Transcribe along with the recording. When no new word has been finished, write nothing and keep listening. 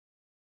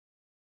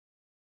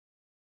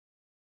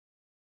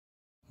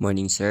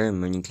Morning sir,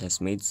 morning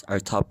classmates. Our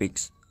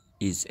topics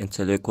is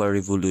intellectual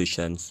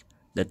revolutions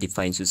that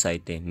define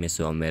society,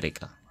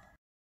 Meso-America.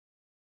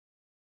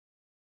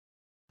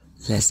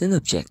 Lesson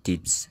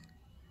objectives.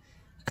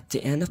 At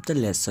the end of the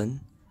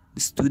lesson, the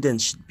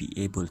students should be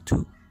able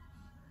to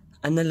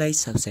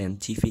analyze how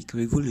scientific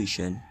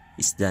revolution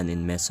is done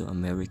in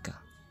Meso-America.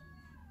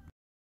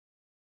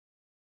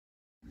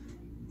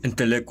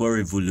 Intellectual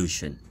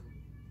revolution.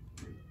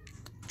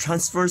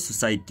 Transfer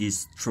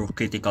societies through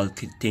critical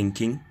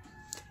thinking,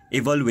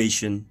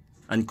 evaluation,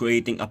 and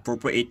creating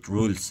appropriate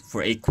rules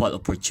for equal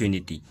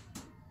opportunity.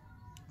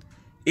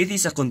 It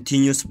is a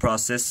continuous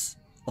process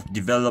of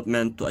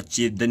development to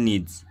achieve the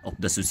needs of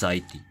the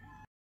society.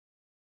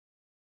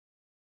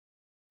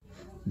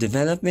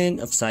 Development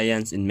of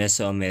science in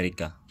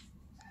Meso-America.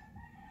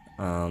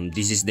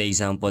 This is the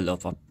example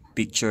of a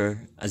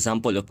picture,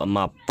 example of a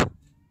map.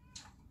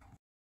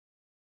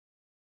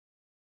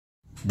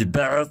 The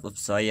birth of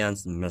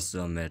science in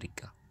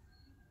Meso-America.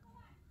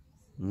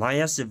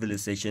 Maya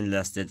civilization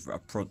lasted for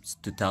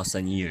approximately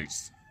 2,000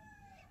 years.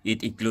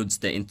 It includes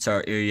the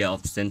entire area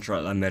of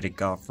Central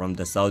America from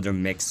the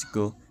southern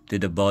Mexico to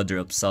the border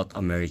of South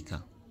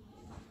America.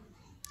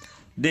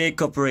 They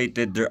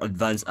incorporated their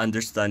advanced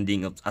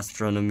understanding of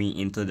astronomy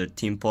into their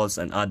temples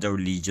and other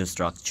religious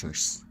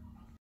structures.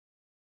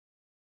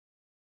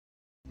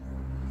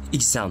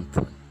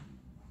 Example: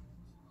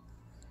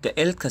 the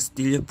El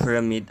Castillo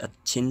Pyramid at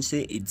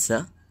Chichen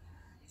Itza.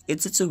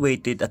 It's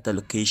situated at the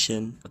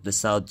location of the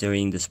south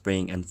during the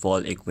spring and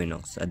fall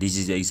equinox. This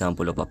is the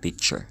example of a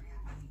picture.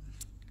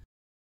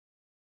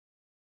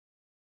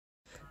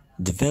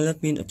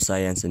 Development of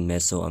science in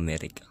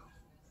Meso-America.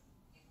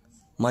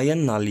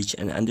 Mayan knowledge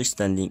and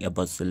understanding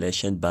about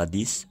celestial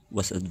bodies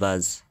was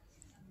advanced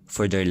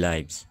for their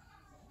lives,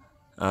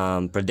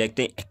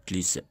 predicting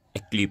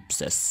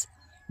eclipses.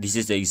 This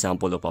is the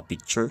example of a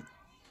picture.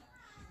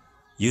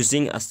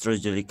 Using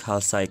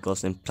astrological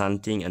cycles in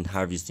planting and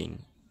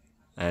harvesting.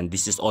 And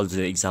this is also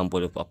the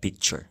example of a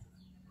picture.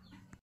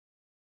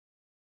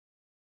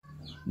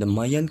 The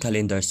Mayan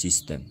calendar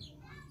system.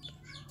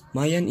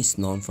 Mayan is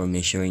known for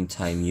measuring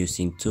time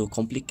using two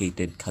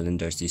complicated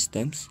calendar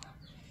systems.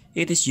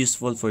 It is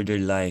useful for their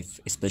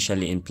life,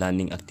 especially in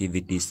planning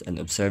activities and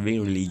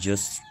observing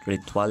religious,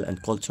 ritual,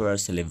 and cultural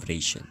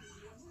celebration.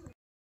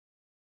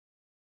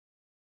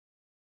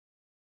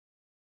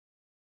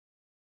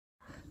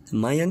 The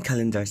Mayan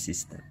calendar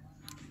system.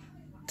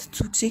 The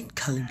succinct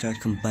calendar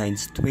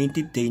combines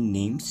 20-day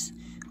names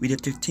with the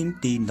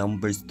 13th-day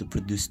numbers to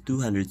produce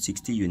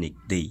 260 unique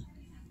days.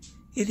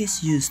 It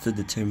is used to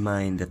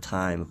determine the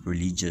time of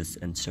religious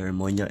and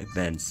ceremonial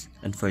events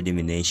and for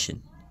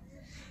divination.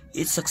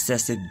 Each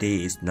successive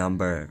day is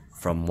numbered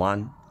from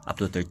 1 up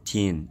to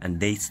 13 and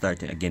days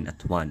starting again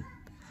at 1.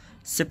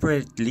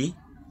 Separately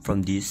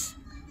from this,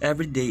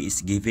 every day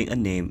is given a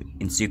name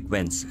in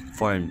sequence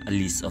form a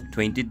list of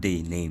 20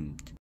 days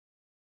named.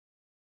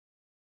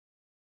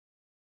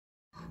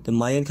 The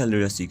Mayan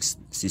calendar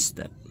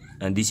system,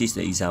 and this is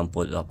the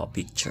example of a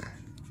picture.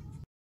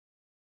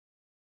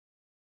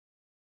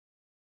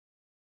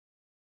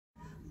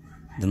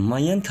 The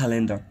Mayan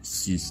calendar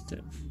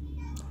system.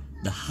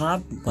 The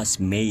hub was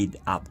made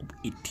up of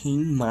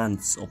 18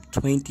 months of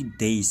 20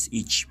 days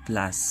each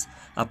plus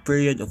a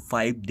period of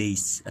 5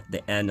 days at the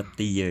end of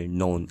the year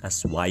known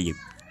as Wayib.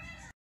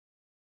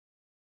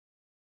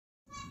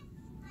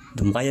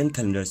 The Mayan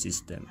calendar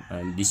system,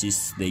 and this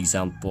is the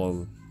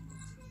example,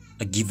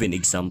 a given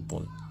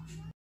example.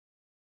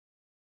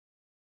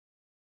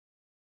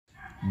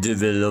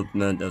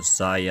 Development of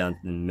science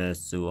in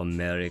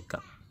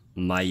Meso-America.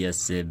 Maya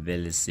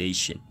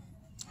civilization.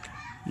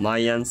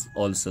 Mayans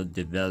also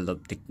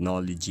developed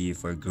technology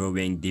for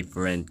growing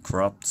different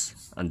crops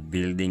and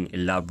building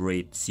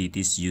elaborate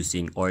cities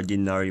using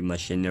ordinary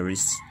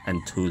machineries and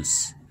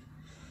tools.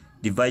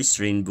 Devised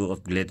rainbow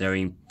of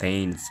glittering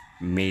paints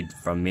made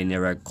from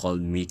mineral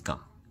called mica.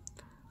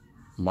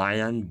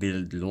 Mayan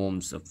build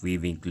looms of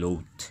weaving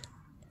cloth.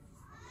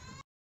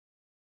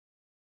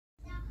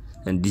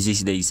 And this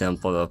is the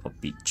example of a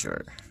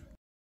picture.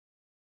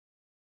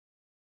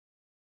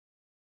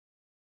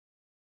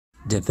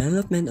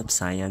 Development of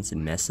science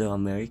in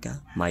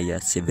Meso-America, Maya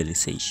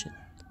civilization.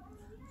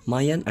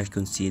 Mayan are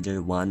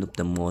considered one of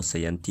the most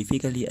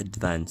scientifically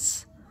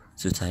advanced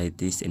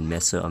societies in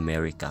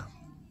Meso-America.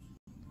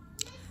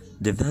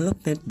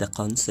 Development the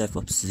concept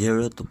of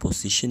zero to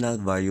positional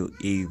value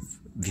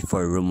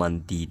before Roman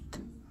did.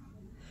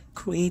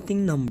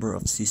 Creating number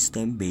of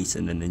system based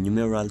on the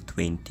numeral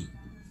 20.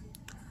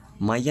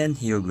 Mayan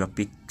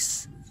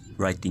hieroglyphics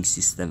writing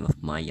system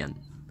of Mayan.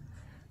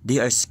 They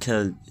are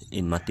skilled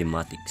in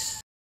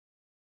mathematics.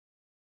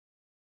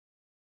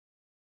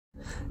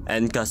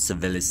 INCA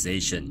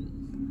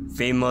civilization,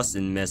 famous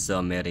in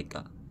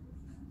Meso-America.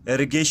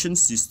 Irrigation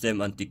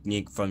system and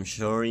technique from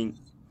shoring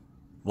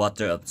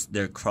water up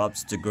their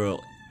crops to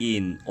grow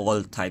in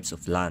all types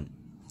of land.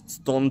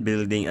 Stone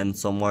building and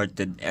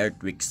surmounted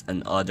earthquakes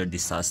and other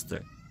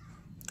disaster.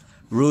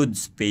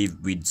 Roads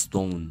paved with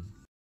stone.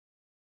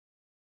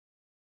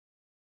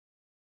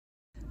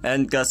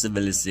 INCA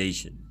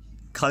civilization.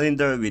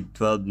 Calendar with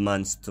 12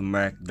 months to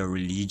mark the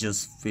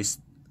religious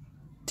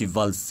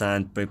festivals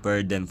and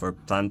prepare them for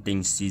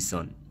planting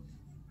season.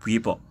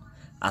 People,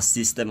 a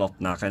system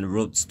of knocking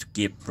roots to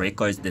keep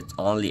records that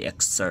only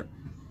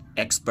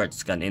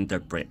experts can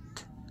interpret.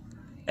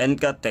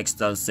 INCA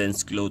textile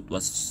sense cloth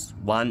was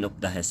one of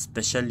the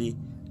especially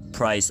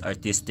prized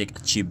artistic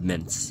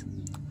achievements.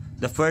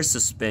 The first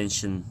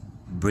suspension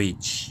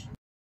bridge.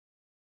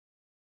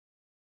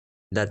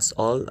 That's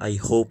all. I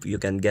hope you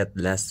can get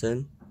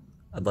lesson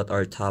about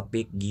our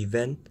topic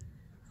given.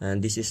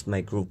 And this is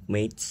my group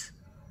mates.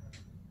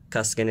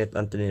 Kenneth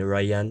Anthony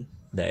Ryan,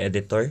 the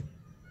editor.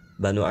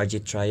 Banu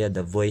Arjitraya,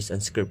 the voice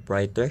and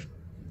scriptwriter.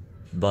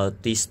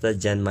 Bautista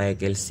Jan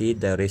Michael C.,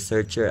 the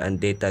researcher and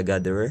data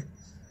gatherer.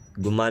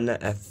 Gumana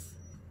F.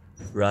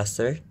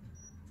 Rasser.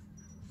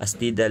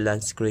 Astida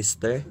Lance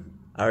Christer.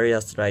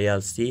 Arias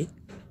Rayal C.,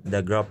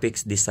 the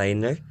graphics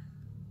designer.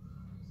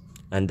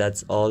 And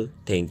that's all.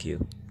 Thank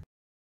you.